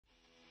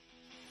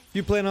If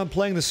you plan on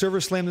playing the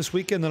Server Slam this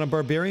weekend on a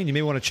Barbarian, you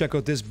may want to check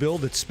out this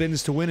build that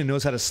spins to win and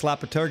knows how to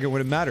slap a target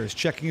when it matters.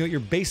 Checking out your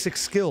basic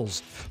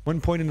skills. 1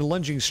 point into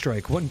Lunging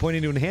Strike, 1 point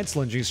into Enhanced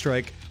Lunging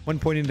Strike, 1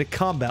 point into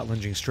Combat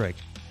Lunging Strike.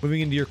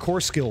 Moving into your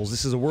core skills,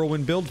 this is a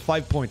Whirlwind build,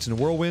 5 points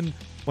into Whirlwind,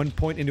 1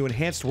 point into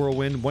Enhanced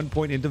Whirlwind, 1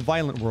 point into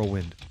Violent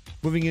Whirlwind.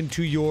 Moving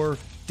into your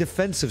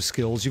defensive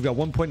skills, you've got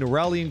 1 point into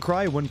Rallying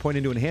Cry, 1 point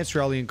into Enhanced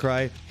Rallying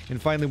Cry,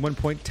 and finally 1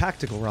 point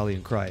Tactical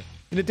Rallying Cry.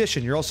 In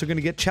addition, you're also going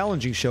to get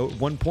Challenging Shout,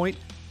 1 point,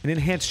 and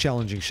Enhanced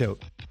Challenging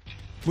Shout.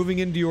 Moving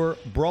into your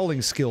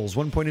Brawling skills,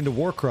 1 point into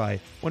War Cry,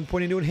 1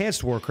 point into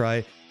Enhanced War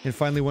Cry, and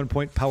finally 1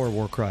 point Power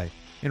War Cry.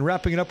 And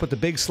wrapping it up with the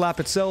big slap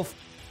itself,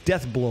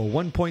 Death Blow,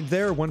 1 point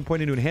there, 1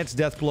 point into Enhanced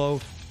Death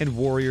Blow, and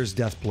Warrior's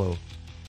Death Blow.